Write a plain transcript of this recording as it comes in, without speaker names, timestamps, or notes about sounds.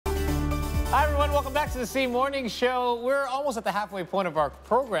Hi, everyone. Welcome back to the C Morning Show. We're almost at the halfway point of our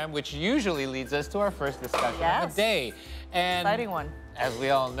program, which usually leads us to our first discussion of the day. And exciting one. As we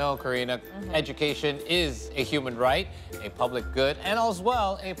all know, Karina, education is a human right, a public good, and as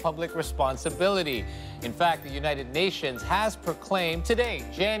well a public responsibility. In fact, the United Nations has proclaimed today,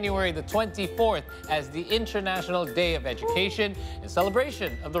 January the 24th, as the International Day of Education in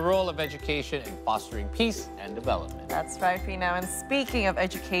celebration of the role of education in fostering peace and development. That's right, Pina. And speaking of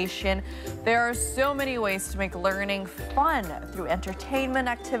education, there are so many ways to make learning fun through entertainment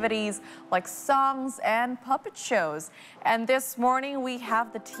activities like songs and puppet shows. And this morning, we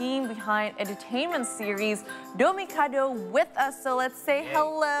have the team behind entertainment series Domikado with us. So let's say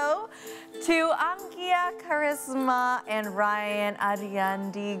hello to Anggia, Kharisma, and Ryan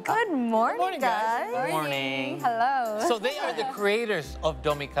Adriandhy. Good morning, guys. Good morning. Hello. So they are the creators of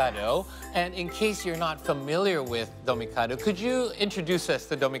Domikado. And in case you're not familiar with Domikado, could you introduce us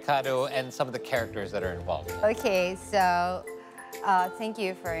to Domikado and some of the characters that are involved? Okay, so thank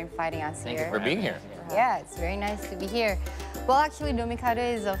you for inviting us here. Thank you for being here. Yeah, it's very nice to be here. Well, actually, Domikado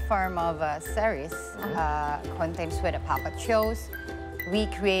is a form of a series contains with the puppet shows. We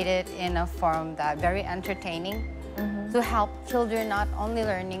created in a form that very entertaining to help children not only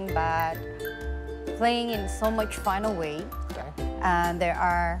learning but playing in so much fun way. Okay. And there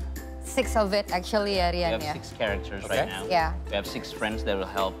are 6 of it actually, Ariane. We have 6 characters Okay. right now. Yeah. We have 6 friends that will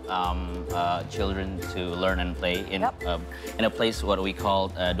help children to learn and play in a place what we call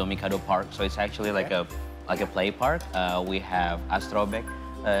Domikado Park. So it's actually like a play park. We have Astrobek.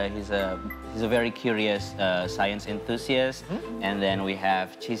 He's a very curious science enthusiast. And then we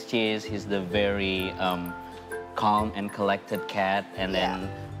have Cheese. He's the very calm and collected cat. And then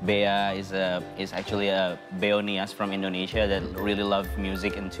Bea is actually a Beonias from Indonesia that really love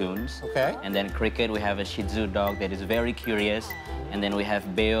music and tunes. Okay. And then Cricket, we have a Shih Tzu dog that is very curious. And then we have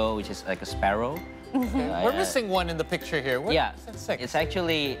Beo, which is like a sparrow. We're missing one in the picture here. Yeah, It's 6. it's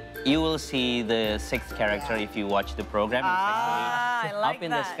actually, you will see the 6th character if you watch the program. It's actually I like up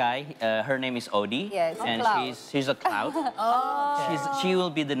in the sky. Her name is Odie, Yes, a and cloud. she's a cloud. She will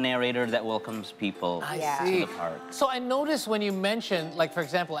be the narrator that welcomes people I to see. the park. So I noticed when you mentioned, like, for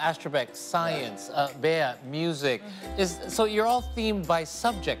example, Astrobek, science, Bea, music, so you're all themed by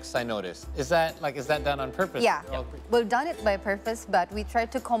subjects, I noticed. Is that done on purpose? Yeah, Oh, we've done it by purpose, but we try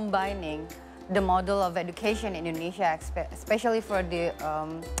to combining the model of education in Indonesia, especially for the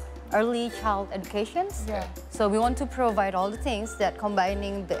early child educations. Yeah. So we want to provide all the things that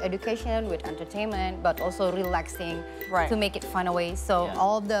combining the education with entertainment, but also relaxing to make it fun away. So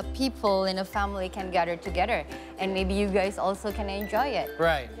all the people in a family can gather together, and maybe you guys also can enjoy it.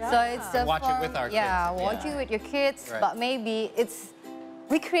 Right. So it's a Watch it with our kids. Yeah, watch it with your kids, Right. but maybe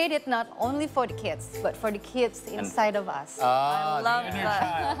we create it not only for the kids, but for the kids inside of us. I love the inner that.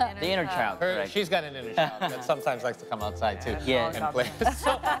 child. The inner child, correct. She's got an inner child that sometimes likes to come outside too Yeah. and play.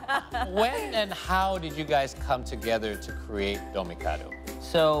 So when and how did you guys come together to create Domikado?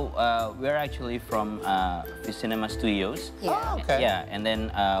 So we're actually from Cinema Studios. Yeah. Oh, okay. Yeah, and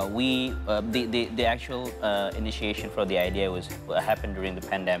then the actual initiation for the idea happened during the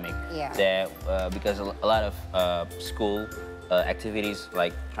pandemic. Yeah. Because a lot of school activities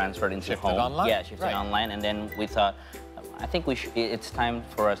like transferred into Shifted home. online? Yeah, shifted online, and then we thought, I think it's time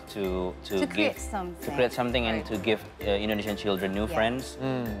for us to create something. to create something and to give Indonesian children new friends,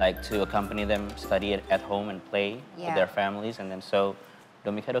 like to accompany them, study at home and play with their families, and then so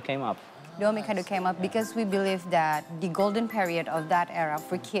Domikado came up. Domikado came up because we believe that the golden period of that era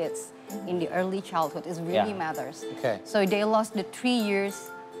for kids in the early childhood is really matters. Okay. So they lost the 3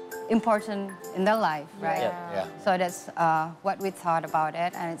 years important in their life, right? Yeah. So that's what we thought about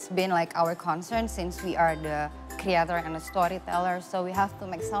it, and it's been like our concern since we are the creator and the storyteller. So we have to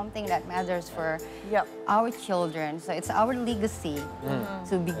make something that matters for our children. So it's our legacy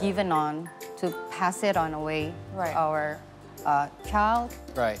to be given on, to pass it on away to our child,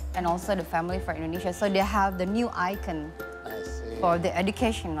 and also the family for Indonesia. So they have the new icon for the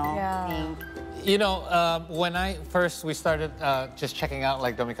educational thing. You know, when we started just checking out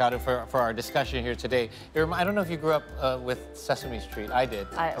like Domikado for our discussion here today, I don't know if you grew up with Sesame Street. I did.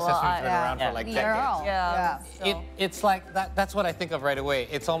 Sesame Street's been around for like decades. It's like, that's what I think of right away.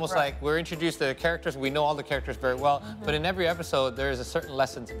 It's almost like we're introduced to the characters, we know all the characters very well, but in every episode there is a certain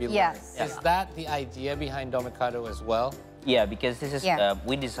lesson to be learned. Yes. Is that the idea behind Domikado as well? Yeah, because this is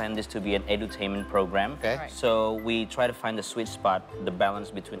we designed this to be an edutainment program. Okay. Right. So we try to find the sweet spot, the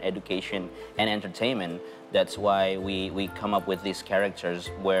balance between education and entertainment. That's why we come up with these characters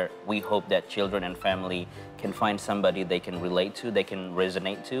where we hope that children and family can find somebody they can relate to, they can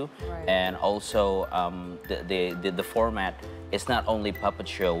resonate to, and also the format. It's not only puppet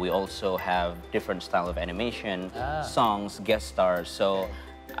show. We also have different style of animation, songs, guest stars. So.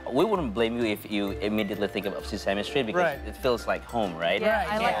 We wouldn't blame you if you immediately think of Sesame Street because it feels like home, right? Yeah,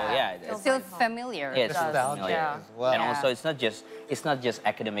 I like that. It feels familiar. Yeah, it's familiar. As well. And also, it's not just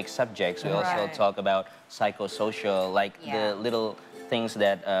academic subjects. We also talk about psychosocial, like the little things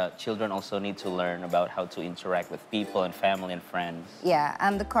that children also need to learn about how to interact with people and family and friends. Yeah,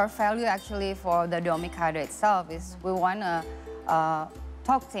 and the core value actually for the Domikado itself is we want to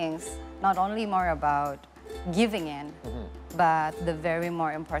talk things not only more about giving in, but the very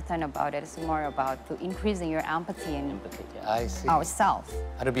more important about it is more about to increasing your empathy in ourselves.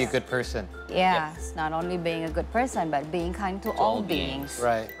 How to be a good person. Yeah, it's not only being a good person, but being kind to all beings.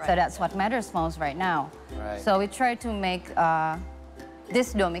 Right. So that's what matters most right now. Right. So we try to make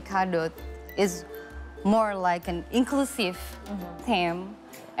this Domikado is more like an inclusive theme,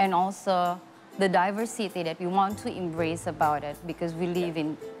 and also the diversity that we want to embrace about it, because we live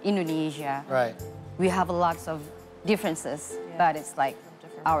in Indonesia. Right. We have lots of differences, but it's like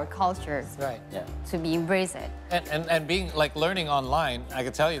our culture to be embraced. And being like learning online, I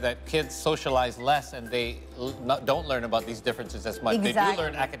can tell you that kids socialize less and they don't learn about these differences as much. Exactly. They do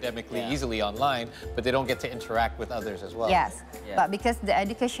learn academically easily online, but they don't get to interact with others as well. Yes, but because the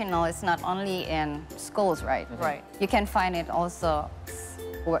educational is not only in schools, right? Right. You can find it also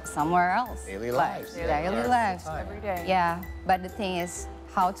somewhere else. Daily lives. Daily lives. Every day. Yeah, but the thing is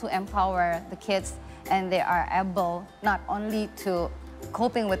how to empower the kids, and they are able not only to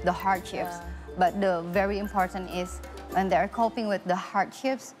coping with the hardships, but the very important is when they are coping with the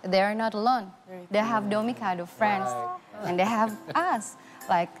hardships, they are not alone. They have Domikado friends, and they have us,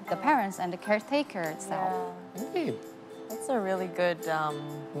 like the parents and the caretaker itself. Indeed. That's a really good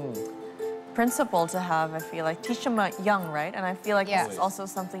principle to have, I feel like. Teach them young, right? And I feel like this is also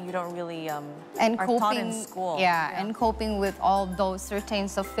something you don't really are taught in school. Yeah, and coping with all those certain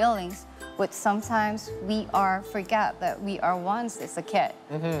feelings, which sometimes we forget that we are once as a kid.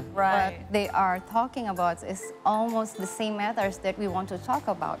 Right. What they are talking about is almost the same matters that we want to talk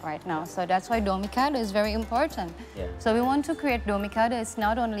about right now. So that's why Domikado is very important. Yeah. So we want to create Domikado. It's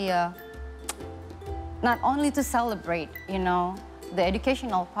not only to celebrate, you know, the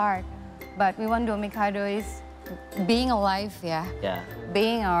educational part, but we want Domikado is being alive,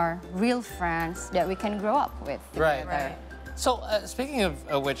 being our real friends that we can grow up with. Right. So speaking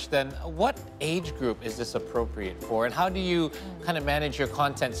of which then, what age group is this appropriate for? And how do you kind of manage your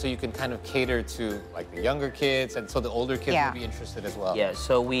content so you can kind of cater to like the younger kids and so the older kids will be interested as well? Yeah,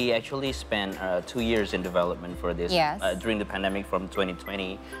 so we actually spent 2 years in development for this. Yes. During the pandemic from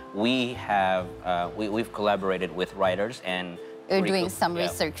 2020, we have, we've collaborated with writers and We're doing some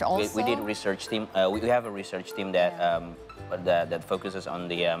research also. We did a research team. We have a research team that that focuses on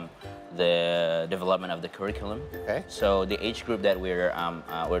the development of the curriculum. Okay. So the age group that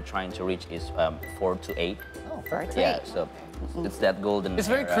we're trying to reach is 4 to 8. Oh, perfect. Yeah. So it's that golden. It's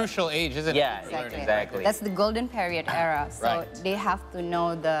a very era. crucial age, isn't it? Yeah, exactly. That's the golden period era. So they have to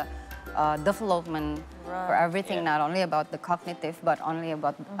know the development for everything, not only about the cognitive, but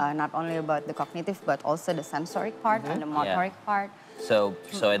not only about the cognitive, but also the sensoric part and the motoric part. So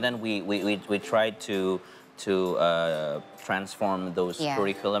and then we tried to transform those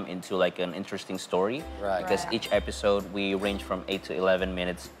curriculum into like an interesting story. Right. Because each episode we range from 8 to 11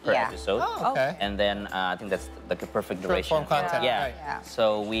 minutes per episode. Oh, okay. And then I think that's like a perfect duration. Short form content. Yeah. Right.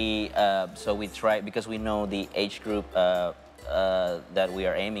 So we try, because we know the age group that we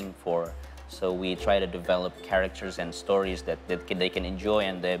are aiming for. So we try to develop characters and stories that they can enjoy,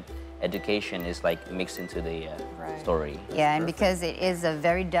 and the education is like mixed into the story. Yeah, and because it is a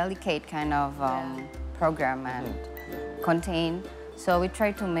very delicate kind of program and content, so we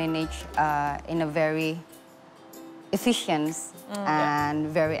try to manage in a very efficient and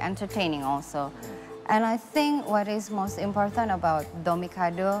very entertaining also. And I think what is most important about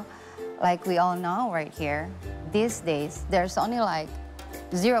Domikado, like we all know right here, these days, there's only like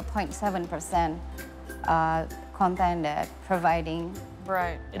 0.7% content that providing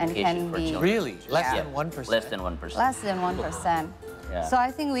and can be really less than 1%. Less than 1%. Less than 1%. Yeah. So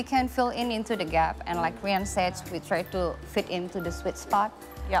I think we can fill into the gap, and like Rian said, we try to fit into the sweet spot.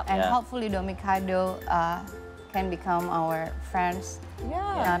 And hopefully Domikado can become our friends.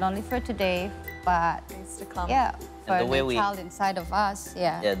 Yeah. Not only for today, but Days to come. yeah, for the way the child inside of us.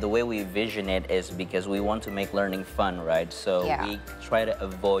 Yeah. The way we vision it is because we want to make learning fun, right? So Yeah. we try to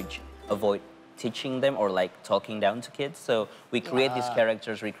avoid teaching them or like talking down to kids. So we create these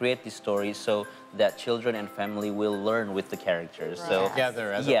characters, we create these stories so that children and family will learn with the characters. So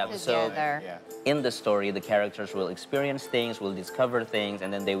Together as yeah, opposed to, so Together. in the story, the characters will experience things, will discover things,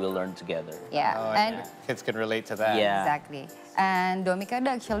 and then they will learn together. Yeah. Oh, And kids can relate to that. Yeah. exactly. And Domikado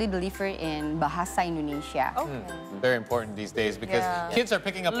actually deliver in Bahasa Indonesia. Okay. Very important these days because Yeah. kids are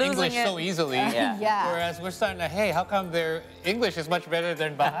picking up Losing English so it. easily. Yeah. Yeah. Whereas we're starting to, hey, how come their English is much better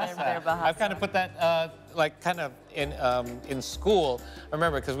than Bahasa? Their Bahasa. I've kind of put that like kind of in school. I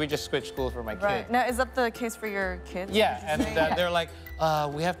remember because we just switched schools for my kid. Right. Now, is that the case for your kids? Yeah, and they're like,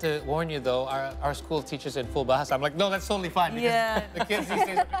 we have to warn you though, our school teaches in full Bahasa. I'm like, no, that's totally fine because Yeah. the kids these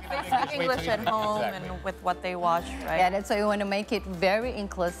days are picking up They speak way English too at easily. home Exactly. and with what they watch, right? Yeah, that's why we want to make it very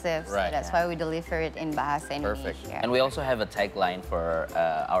inclusive. So Right. that's why we deliver it in Bahasa Indonesia. Perfect. And we also have a tagline for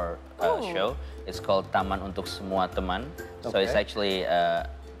our show. It's called Taman untuk Semua Teman. So it's Okay. actually,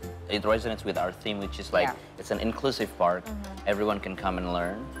 it resonates with our theme, which is like, it's an inclusive park. Everyone can come and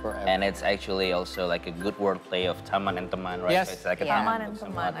learn. Forever. And it's actually also like a good wordplay of Taman and Teman, right? Yes. So it's like a Yeah. Taman and untuk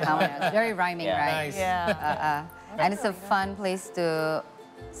Teman. semua Come on, it's very rhyming, Yeah. right? Nice. Yeah. And it's a fun place to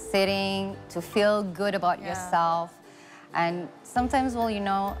sitting, to feel good about Yeah. yourself. And sometimes, well, you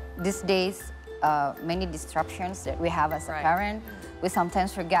know, these days, many disruptions that we have as a Right. parent, we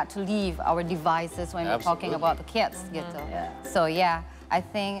sometimes forget to leave our devices when we're talking Absolutely. about the kids. Gitu. Yeah. So yeah, I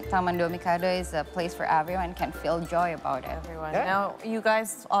think Taman Domikado is a place where everyone can feel joy about it. Everyone. Yeah. Now, you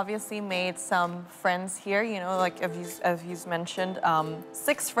guys obviously made some friends here, you know, like as you mentioned,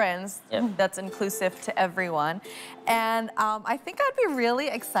 6 friends. Yep. That's inclusive to everyone. And I think I'd be really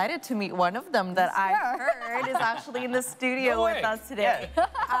excited to meet one of them that I heard is actually in the studio No with way. us today.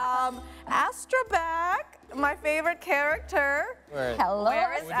 Astrobek, my favorite character. Where- Hello,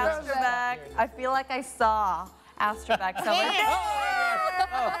 Where is Astrobek. Astrobek? I feel like I saw Astrobek somewhere.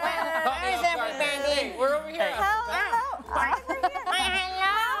 Where is everybody? We're over here.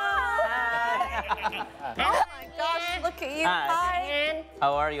 Oh my gosh, look at you. Hi.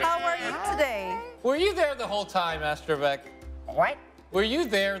 How are you? How are you today? Were you there the whole time, Astrobek? What? Were you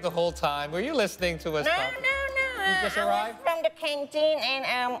there the whole time? Were you listening to us No, talk? no, no. You just I arrived? was from the canteen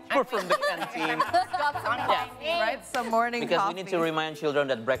and We're from the canteen. Got some coffee, right? Some morning Because coffee. we need to remind children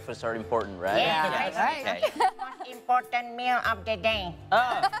that breakfasts are important, right? Yeah, That's right. Okay. most important meal of the day.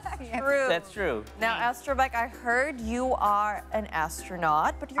 True. That's true. Now, Astrobek, I heard you are an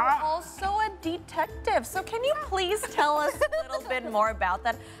astronaut, but you're also a detective. So can you please tell us a little bit more about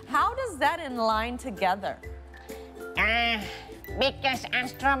that? How does that in line together? Because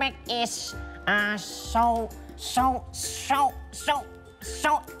Astrobek is so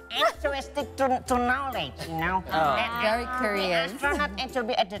interested to knowledge, you know. Very To be curious. astronaut and to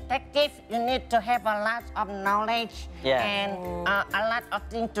be a detective, you need to have a lot of knowledge Yeah. and a lot of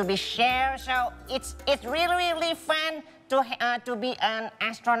things to be shared. So it's really fun to be an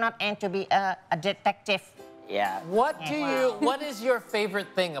astronaut and to be a detective. Yeah. What is your favorite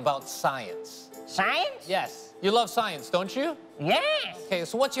thing about science? Science? Yes. You love science, don't you? Yes. Okay,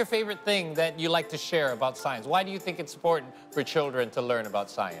 so what's your favorite thing that you like to share about science? Why do you think it's important for children to learn about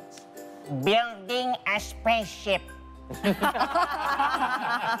science? Building a spaceship.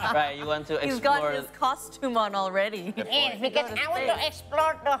 Right, you want to He's got explore. his costume on already. Yes, because Go to I want space. to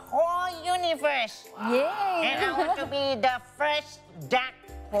explore the whole universe. Yay! And I want to be the first duck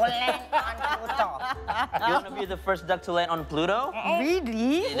who land on Pluto. You want to be the first duck to land on Pluto?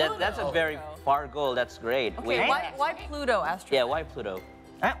 Really? That's a very far goal. That's great. Okay, why Pluto, Astrobek? Yeah, why Pluto?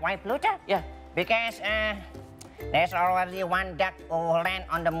 Why Pluto? Yeah. Because there's already one duck who land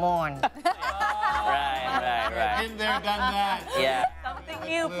on the moon. Right. Been there, done that. Yeah. Something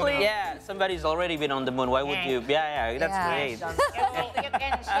new, please. Yeah, somebody's already been on the moon. Why would you? Yeah, that's Yeah. great. You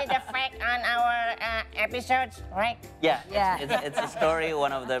can see the fact on our episodes, right? Yeah, Yeah. It's a story,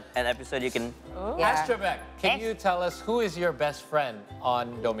 one of the an episode you can. Yeah. Astrobek, can Yes. you tell us who is your best friend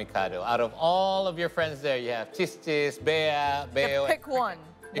on Domikado? Out of all of your friends there, you have Tistis, Bea, Beo. Pick one.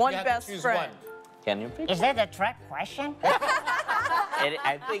 If you One had to best choose friend. Can you pick? Is that a trick question?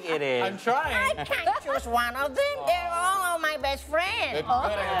 I think it is. I'm trying. I can't choose one of them. They're all my best friends. Good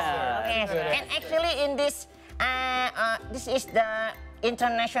answer. Yes. Good And answer. actually, in this, this is the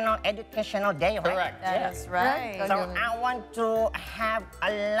International Educational Day, right? Correct. That is right. So I want to have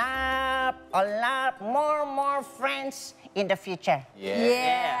a lot more friends in the future.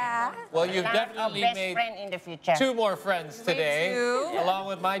 Yeah. Well, you've A definitely best made friend in the future. 2 more friends today, too. along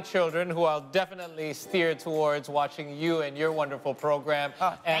with my children, who I'll definitely steer towards watching you and your wonderful program. Oh,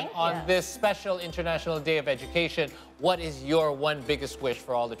 and thank on you. this special International Day of Education, what is your one biggest wish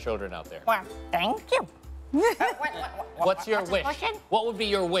for all the children out there? Well, thank you. What's your the wish? question? What would be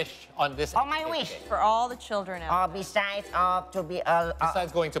your wish on this? Oh, my Education wish. Day? For all the children out Besides to be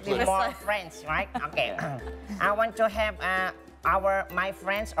Besides going to be Pluto. more friends, right? Okay. I want to have my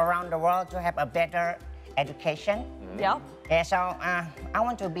friends around the world to have a better education. Yep. Yeah, so I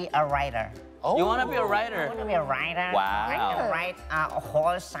want to be a writer. Oh. You want to be a I writer? want to be a writer. Wow. I can write a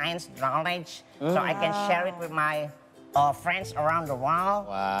whole science knowledge so I can share it with my friends around the world.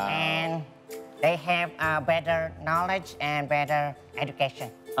 Wow. And they have better knowledge and better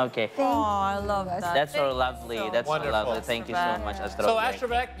education. Okay. Oh, I love that. That's so Thank you lovely. so That's so Wonderful. lovely. Thank you so much, Astro. So,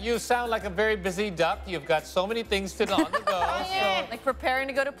 Astrobek, you sound like a very busy duck. You've got so many things to on the go. yeah. Like preparing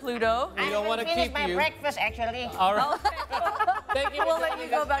to go to Pluto. We don't want to keep my you. breakfast, actually. All right. Thank you. We'll let you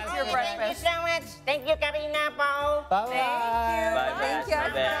go back to your Thank you breakfast. so much. Thank you, Karina, Paul. Bye-bye. Bye-bye,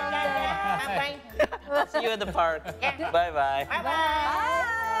 Astro. Bye-bye. See you at the park. Yeah. Bye-bye. Bye-bye. Bye.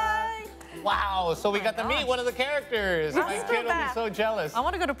 Wow, so we got to meet one of the characters. My kid will be so jealous. I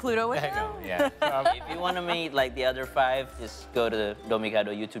want to go to Pluto with I him. know, yeah. If you want to meet like the other 5, just go to the Domikado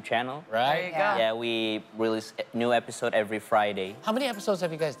YouTube channel. Right? There you go. Yeah, we release a new episode every Friday. How many episodes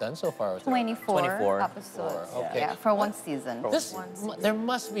have you guys done so far? 24, 24. episodes. Okay. Yeah, for one season. There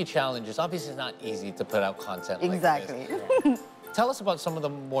must be challenges. Obviously, it's not easy to put out content like Exactly. this. Tell us about some of the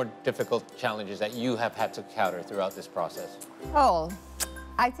more difficult challenges that you have had to counter throughout this process. Oh,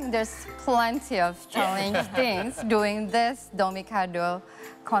 I think there's plenty of challenge things doing this Domikado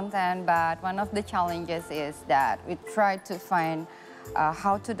content, but one of the challenges is that we try to find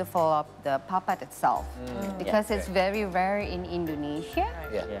how to develop the puppet itself because it's very rare in Indonesia.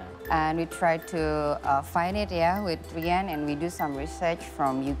 Yeah. And we try to find it, with Rian, and we do some research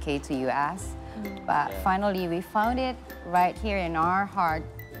from UK to US. But finally, we found it right here in our heart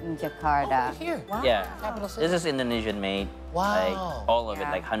in Jakarta. Here. Wow. Yeah. Capital City. This is Indonesian made. Wow. Like all of it,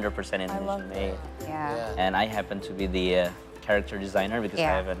 Yeah. like 100% Indonesian made. Yeah. And I happen to be the character designer because I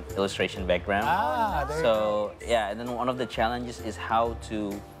have an illustration background. Ah, there you So yeah, and then one of the challenges is how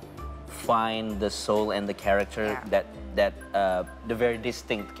to find the soul and the character that the very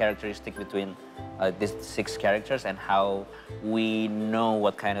distinct characteristic between these 6 characters and how we know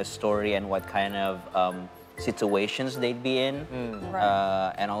what kind of story and what kind of situations they'd be in.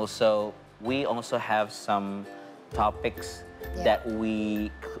 And also, we also have some topics that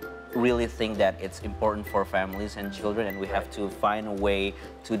we really think that it's important for families and children, and we have to find a way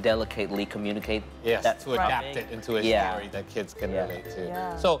to delicately communicate Yes, that to adapt topic. it into a Yeah. story that kids can Yeah. relate to.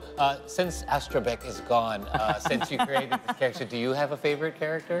 Yeah. So, since Astrobek is gone, since you created this character, do you have a favorite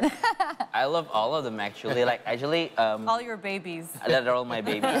character? I love all of them actually. Like actually, All your babies. they're all my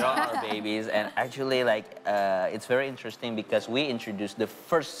babies. They're all our babies, and actually, like it's very interesting because we introduced the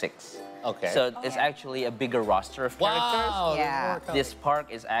first 6. Okay. So it's actually a bigger roster of characters. Wow. there's Yeah. more coming. This park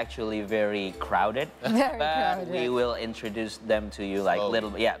is actually very crowded, Very but crowded. we will introduce them to you like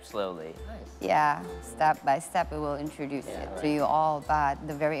Slowly. slowly. Yeah, step by step we will introduce it to you all, but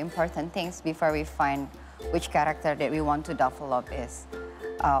the very important things before we find which character that we want to develop is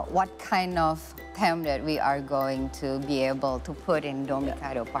what kind of theme that we are going to be able to put in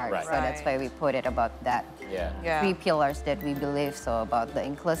Domikado Park. Right. So that's why we put it about that. Yeah. 3 pillars that we believe, so about the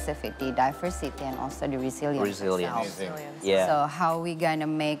inclusivity, diversity, and also the resilience. Resilience. itself. Amazing. Yeah. So how we gonna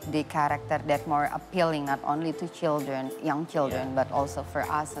make the character that more appealing not only to children, young children, but also for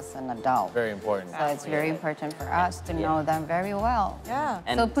us as an adult. Very important. So it's very important for us to know them very well. Yeah.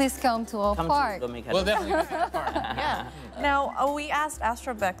 And So please come to our come park. to Domikado. We'll definitely go to the park. Yeah. Now, we asked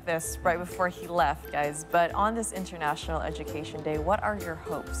Astrobek this right before he left, guys, but on this International Education Day, what are your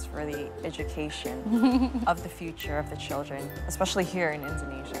hopes for the education of the future of the children, especially here in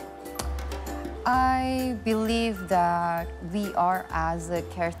Indonesia? I believe that we are, as a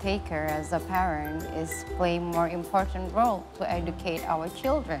caretaker, as a parent, is playing more important role to educate our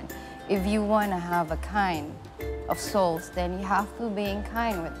children. If you want to have a kind of souls, then you have to be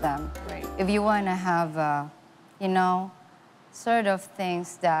kind with them. Right. If you want to have, sort of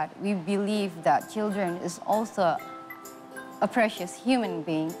things that we believe that children is also a precious human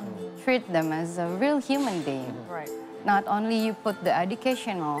being, treat them as a real human being. Right. Not only you put the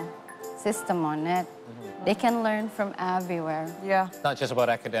educational system on it, they can learn from everywhere. Yeah. It's not just about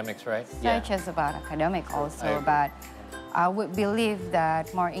academics, right? Not just about academic also, agree. but I would believe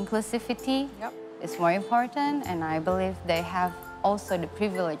that more inclusivity is more important, and I believe they have also the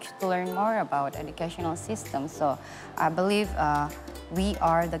privilege to learn more about educational system. So I believe we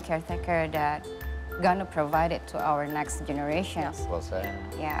are the caretaker that gonna provide it to our next generations. Well said.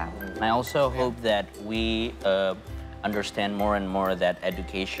 Yeah. And I also hope that we understand more and more that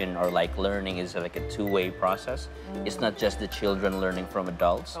education or like learning is like a two-way process. It's not just the children learning from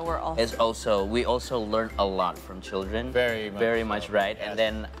adults. But we also learn a lot from children. Very much so. right. Yes. And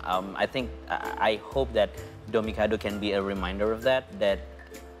then I hope that Domikado can be a reminder of that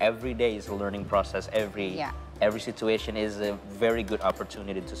every day is a learning process. Every situation is a very good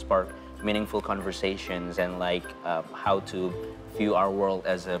opportunity to spark meaningful conversations and like how to view our world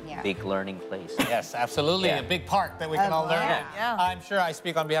as a big learning place. Yes, absolutely. A big park that we can all learn in. Yeah. I'm sure I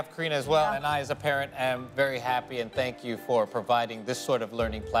speak on behalf of Karina as well, and I as a parent am very happy and thank you for providing this sort of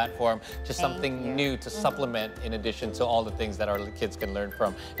learning platform, just something new to supplement in addition to all the things that our kids can learn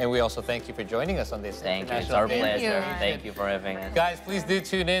from. And we also thank you for joining us on this. Thank you. It's our pleasure. Thank you for having us. Guys, please do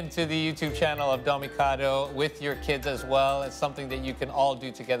tune in to the YouTube channel of Domikado with your kids as well. It's something that you can all do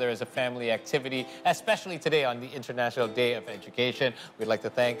together as a family activity, especially today on the International Day of Education. We'd like to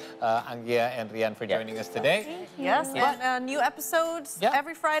thank Anggia and Rian for joining us today. Yes, and new episodes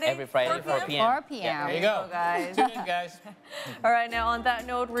every Friday. Every Friday, 4 p.m. 4 p.m. There you go. Guys. Tune in, guys. All right, now on that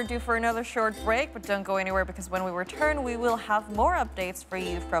note, we're due for another short break, but don't go anywhere because when we return, we will have more updates for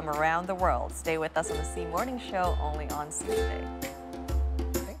you from around the world. Stay with us on the C Morning Show, only on C Today.